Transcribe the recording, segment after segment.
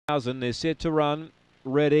They're set to run,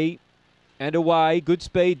 ready and away. Good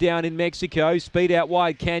speed down in Mexico. Speed out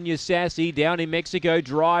wide. Kanya Sassy down in Mexico.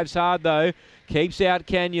 Drives hard though. Keeps out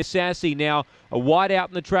Kanya Sassy. Now a wide out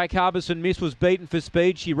in the track. Harbison Miss was beaten for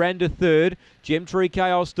speed. She ran to third. Gemtree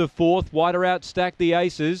Chaos to fourth. Wider out stacked the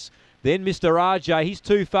Aces. Then Mr. RJ, he's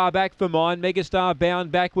too far back for mine. Megastar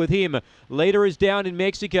bound back with him. Leader is down in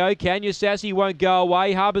Mexico. Kanya Sassy won't go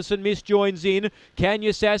away. Harbison Miss joins in.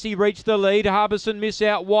 Kanya Sassy reached the lead. Harbison Miss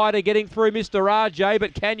out wider, getting through Mr. RJ,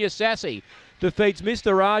 but Kanya Sassy defeats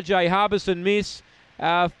Mr. RJ. Harbison Miss.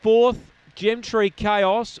 Fourth, Gemtree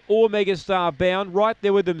Chaos or Megastar bound. Right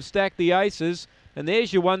there with them stacked the Aces. And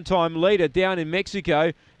there's your one-time leader down in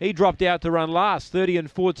Mexico. He dropped out to run last. 30 and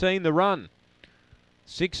 14 the run.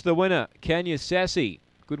 Six the winner, Kanya Sassy.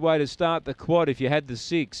 Good way to start the quad if you had the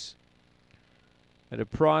six. At a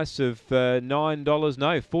price of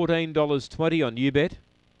 $14.20 on YouBet.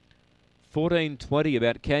 $14.20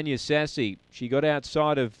 about Kanya Sassy. She got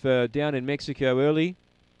outside of down in Mexico early.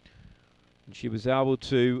 And she was able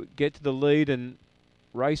to get to the lead and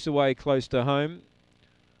race away close to home.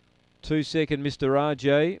 2 second Mr.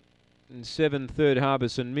 RJ. And 7 third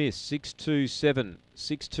Harbison Miss. 6-2-7.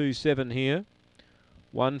 6-2-7 here.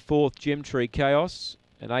 1 4th Gemtree Chaos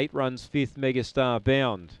and 8 runs 5th Megastar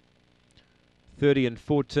bound. 30 and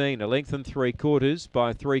 14, a length and 3/4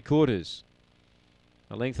 by 3/4.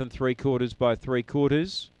 A length and 3/4 by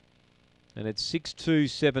 3/4. And it's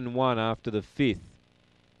 6-2-7-1 after the 5th.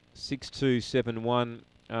 6-2-7-1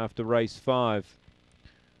 after race 5.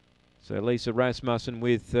 So Lisa Rasmussen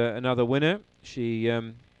with another winner. She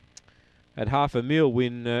had $500,000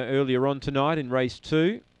 win earlier on tonight in race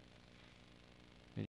 2.